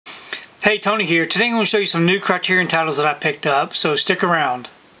Hey, Tony here. Today I'm going to show you some new Criterion titles that I picked up, so stick around.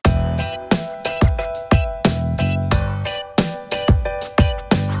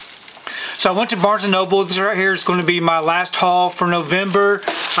 So I went to Barnes & Noble. This right here is going to be my last haul for November.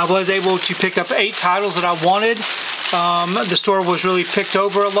 I was able to pick up 8 titles that I wanted. The store was really picked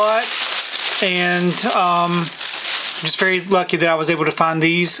over a lot, and I'm just very lucky that I was able to find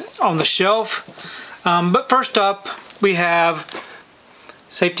these on the shelf. But first up, we have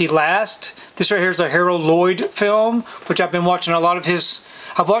Safety Last. This right here is a Harold Lloyd film, which I've been watching a lot of his.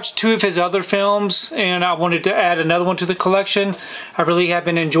 I've watched 2 of his other films, and I wanted to add another one to the collection. I really have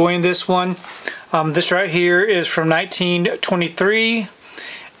been enjoying this one. This right here is from 1923,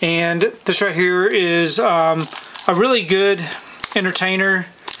 and this right here is a really good entertainer.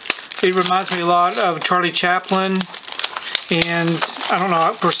 It reminds me a lot of Charlie Chaplin, and I don't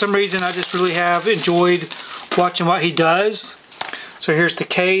know, for some reason I just really have enjoyed watching what he does. So here's the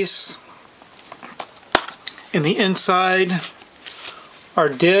case. In the inside, our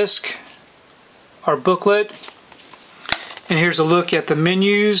disc, our booklet, and here's a look at the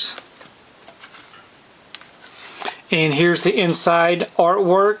menus. And here's the inside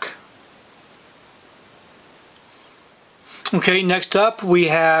artwork. Okay, next up we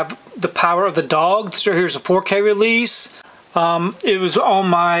have The Power of the Dog. So here's a 4K release. It was on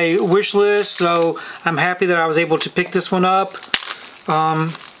my wish list, so I'm happy that I was able to pick this one up.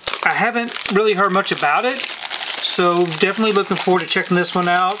 I haven't really heard much about it, so definitely looking forward to checking this one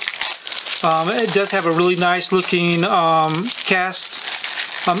out. It does have a really nice looking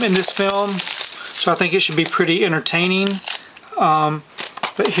cast in this film, so I think it should be pretty entertaining.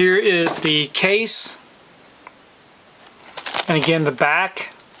 But here is the case, and again the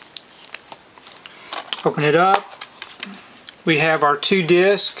back. Open it up. We have our 2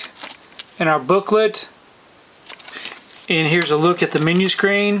 discs and our booklet. And here's a look at the menu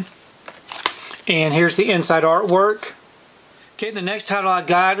screen. And here's the inside artwork. Okay, the next title I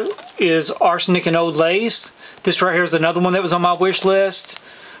got is Arsenic and Old Lace. This right here is another one that was on my wish list.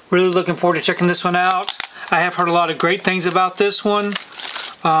 Really looking forward to checking this one out. I have heard a lot of great things about this one.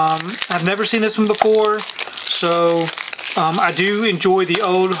 I've never seen this one before, so I do enjoy the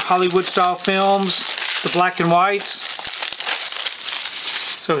old Hollywood style films, the black and whites.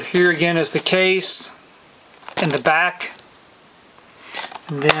 So here again is the case and the back.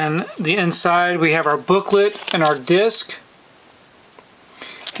 And then the inside, we have our booklet and our disc.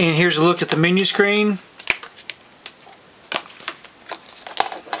 And here's a look at the menu screen.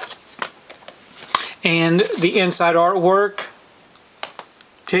 And the inside artwork.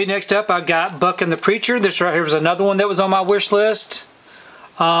 Okay, next up I got Buck and the Preacher. This right here was another one that was on my wish list.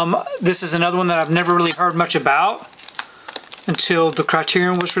 This is another one that I've never really heard much about until the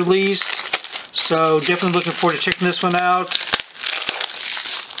Criterion was released. So definitely looking forward to checking this one out.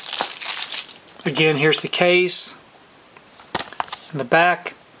 Again, here's the case and the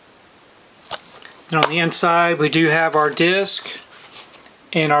back. And on the inside, we do have our disc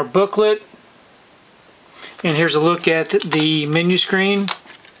and our booklet. And here's a look at the menu screen.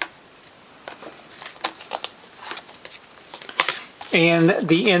 And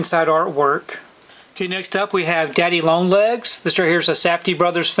the inside artwork. Okay, next up we have Daddy Longlegs. This right here is a Safdie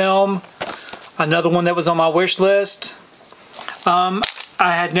Brothers film. Another one that was on my wish list.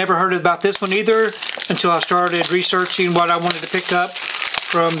 I had never heard about this one either until I started researching what I wanted to pick up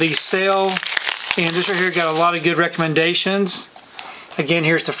from the sale. And this right here got a lot of good recommendations. Again,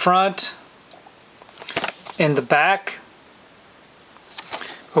 here's the front and the back.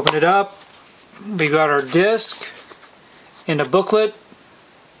 Open it up. We got our disc and a booklet.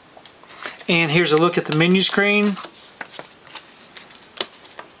 And here's a look at the menu screen.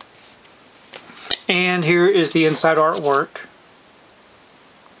 And here is the inside artwork.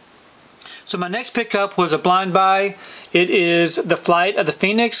 So my next pickup was a blind buy. It is The Flight of the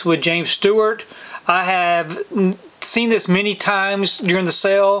Phoenix with James Stewart. I have seen this many times during the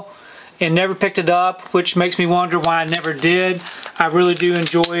sale and never picked it up, which makes me wonder why I never did. I really do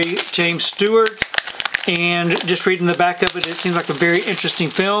enjoy James Stewart, and just reading the back of it, it seems like a very interesting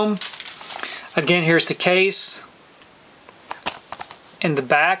film. Again, here's the case and the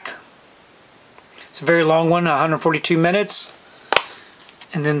back. It's a very long one, 142 minutes.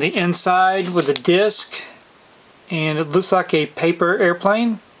 And then the inside with the disc, and it looks like a paper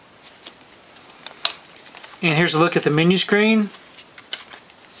airplane. And here's a look at the menu screen.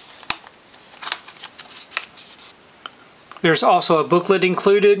 There's also a booklet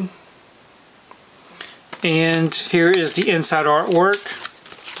included. And here is the inside artwork.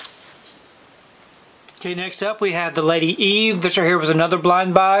 Okay, next up we have The Lady Eve. This right here was another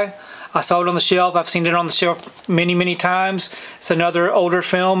blind buy. I saw it on the shelf. I've seen it on the shelf many, many times. It's another older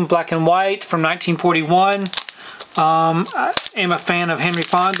film, black and white, from 1941. I am a fan of Henry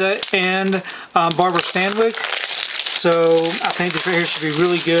Fonda and Barbara Stanwyck. So I think this right here should be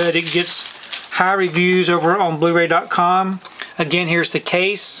really good. It gets high reviews over on bluray.com. Again, here's the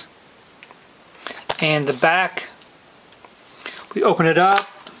case and the back. We open it up,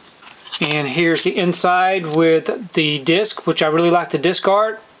 and here's the inside with the disc, which I really like the disc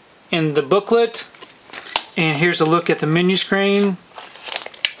art, and the booklet. And here's a look at the menu screen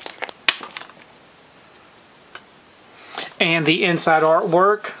and the inside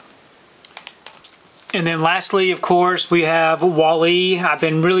artwork. And then lastly, of course, we have Wall-E. I've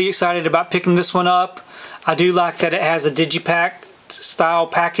been really excited about picking this one up. I do like that it has a digipack style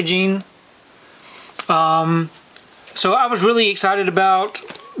packaging. So I was really excited about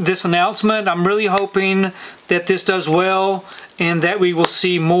this announcement. I'm really hoping that this does well and that we will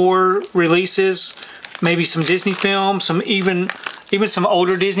see more releases. Maybe some Disney films, even some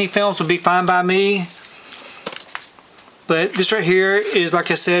older Disney films would be fine by me. But this right here is,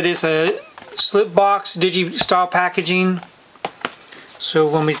 like I said, it's a slip box digi style packaging. So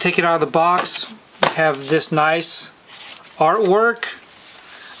when we take it out of the box, we have this nice artwork.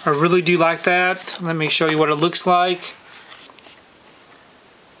 I really do like that. Let me show you what it looks like.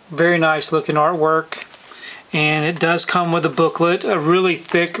 Very nice looking artwork. And it does come with a booklet, a really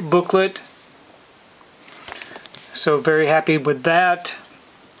thick booklet. So very happy with that.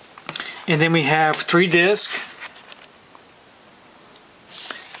 And then we have 3 discs.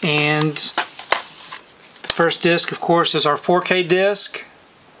 And the first disc, of course, is our 4K disc.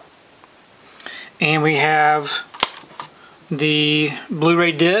 And we have the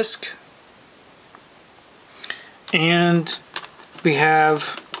Blu-ray disc, and we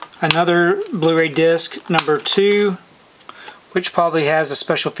have another Blu-ray disc number 2, which probably has the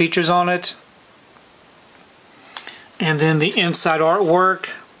special features on it, and then the inside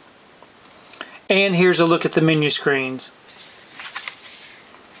artwork. And here's a look at the menu screens.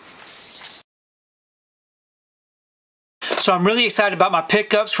 So I'm really excited about my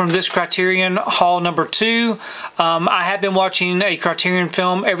pickups from this Criterion haul number 2. I have been watching a Criterion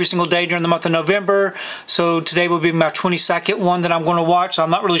film every single day during the month of November. So today will be my 22nd one that I'm going to watch. So I'm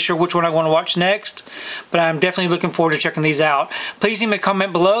not really sure which one I want to watch next, but I'm definitely looking forward to checking these out. Please leave me a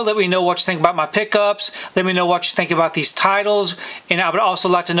comment below. Let me know what you think about my pickups. Let me know what you think about these titles. And I would also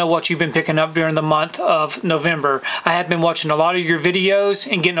like to know what you've been picking up during the month of November. I have been watching a lot of your videos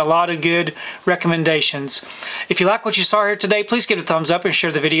and getting a lot of good recommendations. If you like what you saw here today, please give it a thumbs up and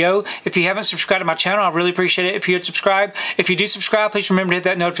share the video. If you haven't subscribed to my channel, I'd really appreciate it if you would subscribe. If you do subscribe, please remember to hit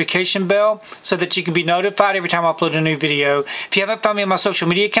that notification bell so that you can be notified every time I upload a new video. If you haven't found me on my social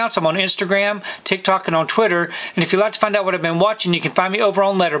media accounts, I'm on Instagram, TikTok, and on Twitter. And if you'd like to find out what I've been watching, you can find me over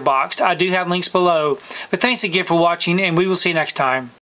on Letterboxd. I do have links below. But thanks again for watching, and we will see you next time.